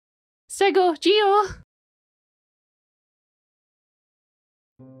Sego, Gio!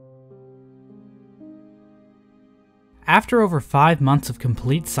 After over 5 months of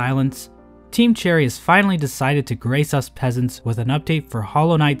complete silence, Team Cherry has finally decided to grace us peasants with an update for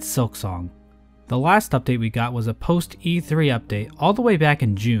Hollow Knight's Silksong. The last update we got was a post-E3 update all the way back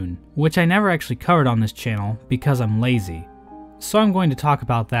in June, which I never actually covered on this channel because I'm lazy. So I'm going to talk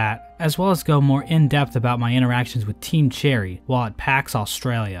about that, as well as go more in-depth about my interactions with Team Cherry while at PAX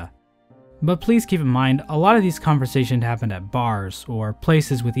Australia. But please keep in mind, a lot of these conversations happened at bars or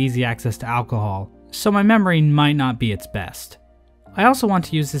places with easy access to alcohol, so my memory might not be its best. I also want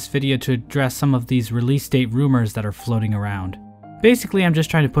to use this video to address some of these release date rumors that are floating around. Basically, I'm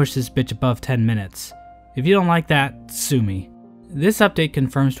just trying to push this bitch above 10 minutes. If you don't like that, sue me. This update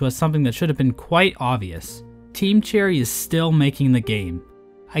confirms to us something that should have been quite obvious. Team Cherry is still making the game.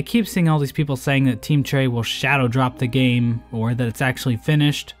 I keep seeing all these people saying that Team Cherry will shadow drop the game, or that it's actually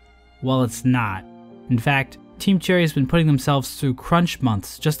finished. Well, it's not. In fact, Team Cherry has been putting themselves through crunch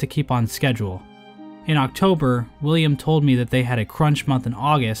months just to keep on schedule. In October, William told me that they had a crunch month in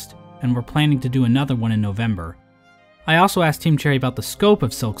August and were planning to do another one in November. I also asked Team Cherry about the scope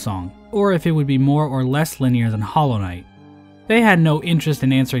of Silksong, or if it would be more or less linear than Hollow Knight. They had no interest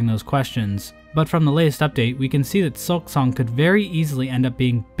in answering those questions, but from the latest update we can see that Silksong could very easily end up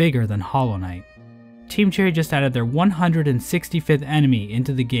being bigger than Hollow Knight. Team Cherry just added their 165th enemy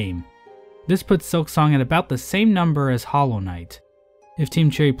into the game. This puts Silksong at about the same number as Hollow Knight. If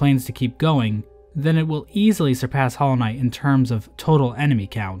Team Cherry plans to keep going, then it will easily surpass Hollow Knight in terms of total enemy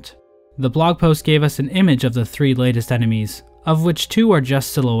count. The blog post gave us an image of the 3 latest enemies, of which 2 are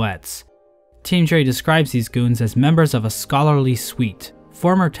just silhouettes. Team Cherry describes these goons as members of a scholarly suite,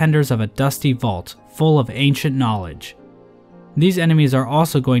 former tenders of a dusty vault full of ancient knowledge. These enemies are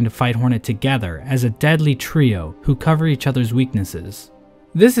also going to fight Hornet together as a deadly trio who cover each other's weaknesses.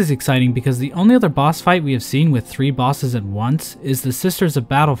 This is exciting because the only other boss fight we have seen with 3 bosses at once is the Sisters of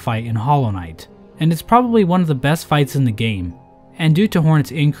Battle fight in Hollow Knight, and it's probably one of the best fights in the game. And due to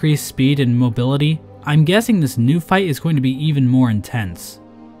Hornet's increased speed and mobility, I'm guessing this new fight is going to be even more intense.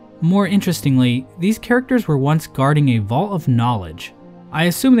 More interestingly, these characters were once guarding a vault of knowledge. I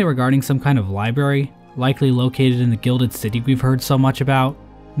assume they were guarding some kind of library, likely located in the Gilded City we've heard so much about.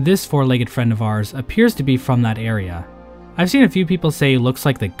 This 4-legged friend of ours appears to be from that area. I've seen a few people say he looks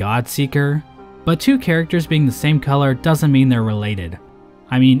like the God Seeker, but 2 characters being the same color doesn't mean they're related.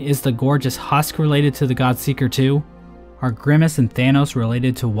 I mean, is the gorgeous Husk related to the God Seeker too? Are Grimace and Thanos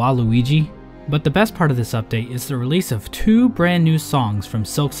related to Waluigi? But the best part of this update is the release of 2 brand new songs from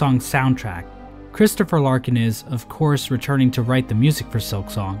Silksong's soundtrack. Christopher Larkin is, of course, returning to write the music for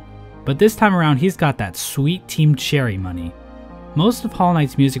Silksong, but this time around he's got that sweet Team Cherry money. Most of Hollow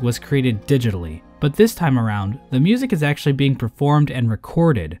Knight's music was created digitally, but this time around, the music is actually being performed and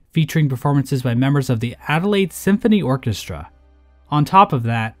recorded, featuring performances by members of the Adelaide Symphony Orchestra. On top of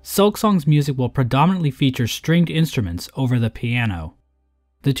that, Silksong's music will predominantly feature stringed instruments over the piano.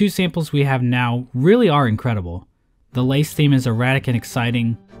 The 2 samples we have now really are incredible. The Lace theme is erratic and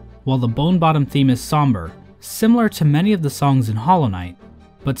exciting, while the Bone Bottom theme is somber, similar to many of the songs in Hollow Knight,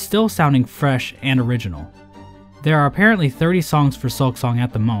 but still sounding fresh and original. There are apparently 30 songs for Silksong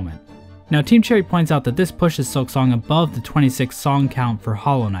at the moment. Now Team Cherry points out that this pushes Silksong above the 26 song count for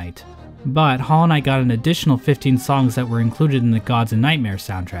Hollow Knight. But Hollow Knight got an additional 15 songs that were included in the Gods and Nightmares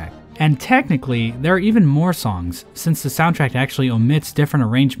soundtrack. And technically, there are even more songs, since the soundtrack actually omits different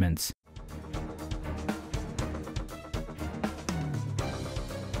arrangements.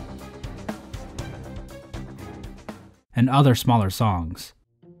 And other smaller songs.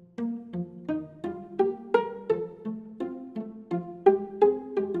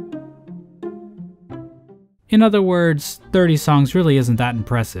 In other words, 30 songs really isn't that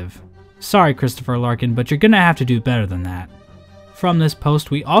impressive. Sorry Christopher Larkin, but you're gonna have to do better than that. From this post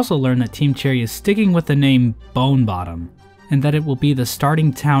we also learn that Team Cherry is sticking with the name Bone Bottom, and that it will be the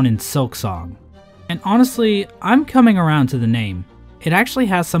starting town in Silksong. And honestly, I'm coming around to the name. It actually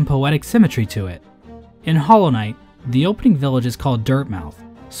has some poetic symmetry to it. In Hollow Knight, the opening village is called Dirtmouth,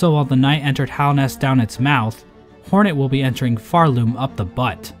 so while the knight entered Halnest down its mouth, Hornet will be entering Farloom up the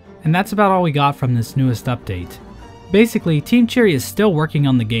butt. And that's about all we got from this newest update. Basically, Team Cherry is still working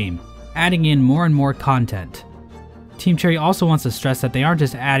on the game, adding in more and more content. Team Cherry also wants to stress that they aren't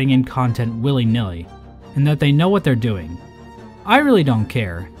just adding in content willy-nilly, and that they know what they're doing. I really don't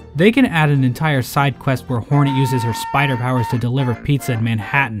care. They can add an entire side quest where Hornet uses her spider powers to deliver pizza in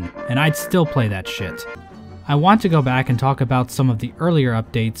Manhattan, and I'd still play that shit. I want to go back and talk about some of the earlier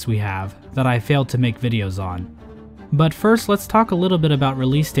updates we have that I failed to make videos on. But first, let's talk a little bit about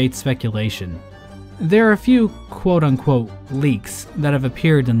release date speculation. There are a few quote-unquote leaks that have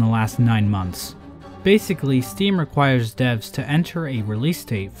appeared in the last 9 months. Basically, Steam requires devs to enter a release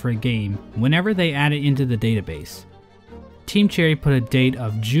date for a game whenever they add it into the database. Team Cherry put a date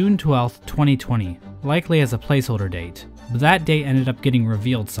of June 12th, 2020, likely as a placeholder date, but that date ended up getting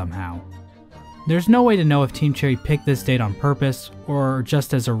revealed somehow. There's no way to know if Team Cherry picked this date on purpose or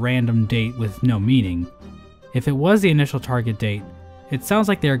just as a random date with no meaning. If it was the initial target date, it sounds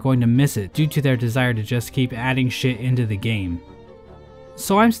like they are going to miss it due to their desire to just keep adding shit into the game.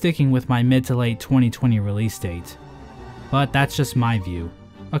 So I'm sticking with my mid to late 2020 release date. But that's just my view.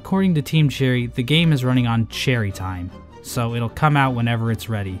 According to Team Cherry, the game is running on cherry time, so it'll come out whenever it's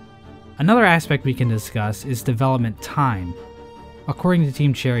ready. Another aspect we can discuss is development time. According to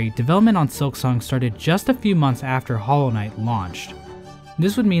Team Cherry, development on Silksong started just a few months after Hollow Knight launched.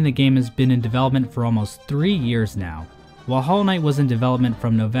 This would mean the game has been in development for almost 3 years now, while Hollow Knight was in development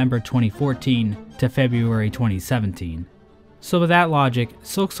from November 2014 to February 2017. So with that logic,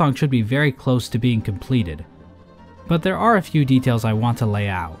 Silksong should be very close to being completed. But there are a few details I want to lay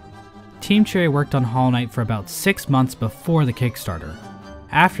out. Team Cherry worked on Hollow Knight for about 6 months before the Kickstarter.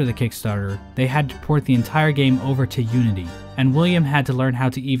 After the Kickstarter, they had to port the entire game over to Unity, and William had to learn how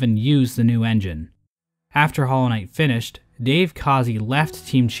to even use the new engine. After Hollow Knight finished, Dave Causey left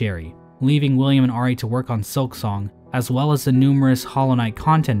Team Cherry, leaving William and Ari to work on Silksong, as well as the numerous Hollow Knight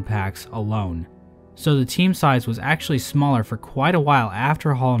content packs alone. So the team size was actually smaller for quite a while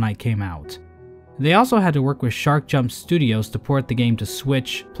after Hollow Knight came out. They also had to work with Shark Jump Studios to port the game to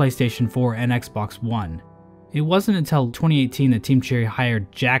Switch, PlayStation 4, and Xbox One. It wasn't until 2018 that Team Cherry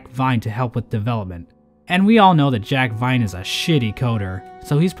hired Jack Vine to help with development. And we all know that Jack Vine is a shitty coder,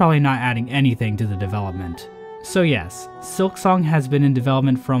 so he's probably not adding anything to the development. So yes, Silksong has been in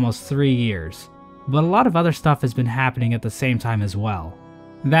development for almost 3 years, but a lot of other stuff has been happening at the same time as well.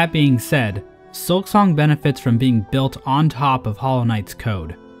 That being said, Silksong benefits from being built on top of Hollow Knight's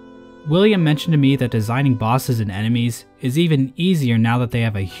code. William mentioned to me that designing bosses and enemies is even easier now that they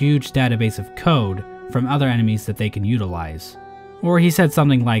have a huge database of code from other enemies that they can utilize. Or he said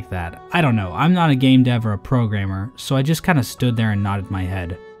something like that. I don't know, I'm not a game dev or a programmer, so I just kinda stood there and nodded my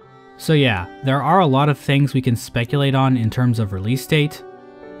head. So yeah, there are a lot of things we can speculate on in terms of release date.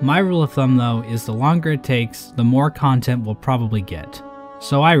 My rule of thumb though is the longer it takes, the more content we'll probably get.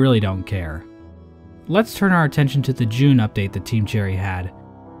 So I really don't care. Let's turn our attention to the June update that Team Cherry had.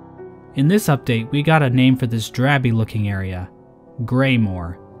 In this update, we got a name for this drabby looking area,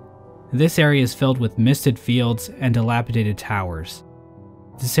 Greymoor. This area is filled with misted fields and dilapidated towers.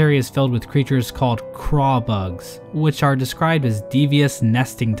 This area is filled with creatures called craw bugs, which are described as devious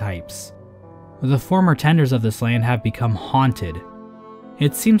nesting types. The former tenders of this land have become haunted.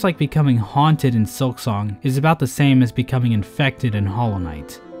 It seems like becoming haunted in Silksong is about the same as becoming infected in Hollow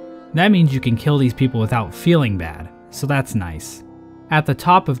Knight. That means you can kill these people without feeling bad, so that's nice. At the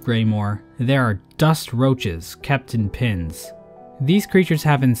top of Greymoor, there are dust roaches kept in pins. These creatures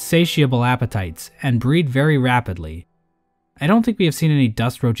have insatiable appetites and breed very rapidly. I don't think we have seen any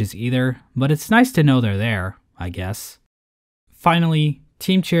dust roaches either, but it's nice to know they're there, I guess. Finally,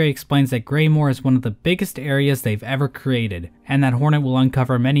 Team Cherry explains that Greymoor is one of the biggest areas they've ever created, and that Hornet will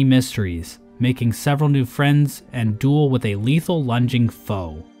uncover many mysteries, making several new friends and duel with a lethal lunging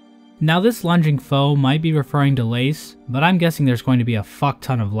foe. Now this lunging foe might be referring to Lace, but I'm guessing there's going to be a fuck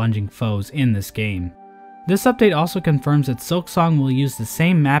ton of lunging foes in this game. This update also confirms that Silksong will use the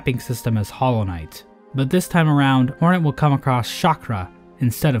same mapping system as Hollow Knight, but this time around, Hornet will come across Chakra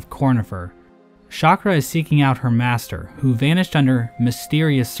instead of Cornifer. Chakra is seeking out her master, who vanished under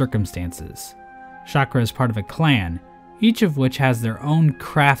mysterious circumstances. Chakra is part of a clan, each of which has their own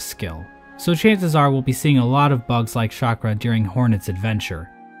craft skill, so chances are we'll be seeing a lot of bugs like Chakra during Hornet's adventure.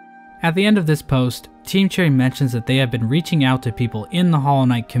 At the end of this post, Team Cherry mentions that they have been reaching out to people in the Hollow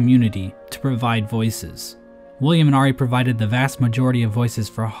Knight community to provide voices. William and Ari provided the vast majority of voices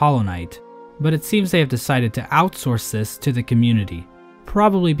for Hollow Knight, but it seems they have decided to outsource this to the community,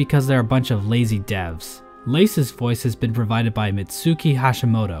 probably because they're a bunch of lazy devs. Lace's voice has been provided by Mitsuki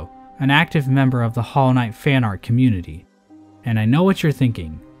Hashimoto, an active member of the Hollow Knight fan art community. And I know what you're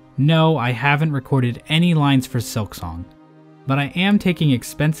thinking. No, I haven't recorded any lines for Silksong, but I am taking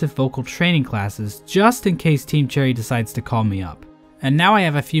expensive vocal training classes just in case Team Cherry decides to call me up. And now I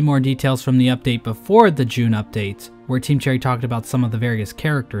have a few more details from the update before the June update, where Team Cherry talked about some of the various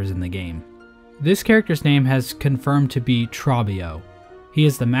characters in the game. This character's name has confirmed to be Trobio. He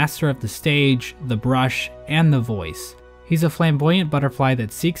is the master of the stage, the brush, and the voice. He's a flamboyant butterfly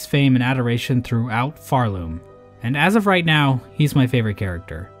that seeks fame and adoration throughout Farloom. And as of right now, he's my favorite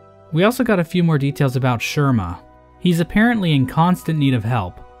character. We also got a few more details about Sherma. He's apparently in constant need of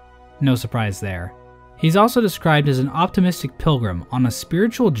help. No surprise there. He's also described as an optimistic pilgrim on a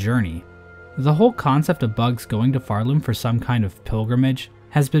spiritual journey. The whole concept of bugs going to Farloom for some kind of pilgrimage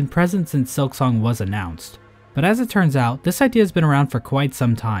has been present since Silksong was announced, but as it turns out, this idea has been around for quite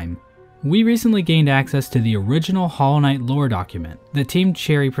some time. We recently gained access to the original Hollow Knight lore document that Team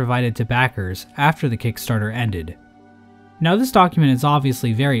Cherry provided to backers after the Kickstarter ended. Now this document is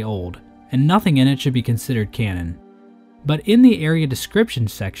obviously very old, and nothing in it should be considered canon. But in the area description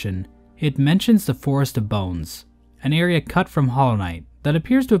section, it mentions the Forest of Bones, an area cut from Hollow Knight that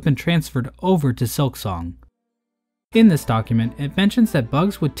appears to have been transferred over to Silksong. In this document, it mentions that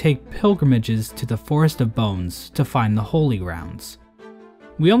bugs would take pilgrimages to the Forest of Bones to find the Holy Grounds.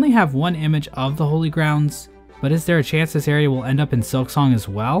 We only have one image of the Holy Grounds, but is there a chance this area will end up in Silksong as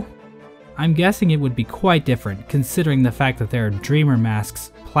well? I'm guessing it would be quite different considering the fact that there are dreamer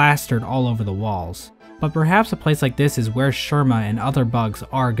masks plastered all over the walls, but perhaps a place like this is where Sherma and other bugs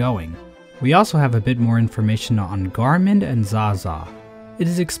are going. We also have a bit more information on Garmin and Zaza. It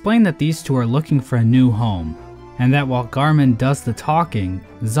is explained that these two are looking for a new home, and that while Garmin does the talking,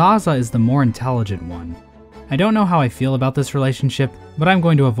 Zaza is the more intelligent one. I don't know how I feel about this relationship, but I'm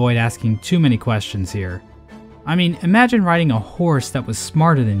going to avoid asking too many questions here. I mean, imagine riding a horse that was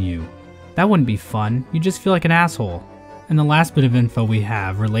smarter than you. That wouldn't be fun, you'd just feel like an asshole. And the last bit of info we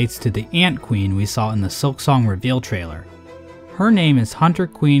have relates to the Ant Queen we saw in the Silksong reveal trailer. Her name is Hunter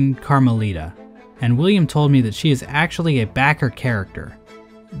Queen Carmelita, and William told me that she is actually a backer character.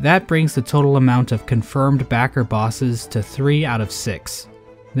 That brings the total amount of confirmed backer bosses to 3 out of 6.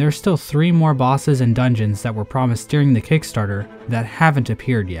 There are still 3 more bosses and dungeons that were promised during the Kickstarter that haven't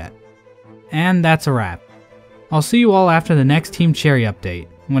appeared yet. And that's a wrap. I'll see you all after the next Team Cherry update,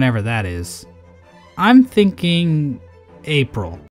 whenever that is. I'm thinking April.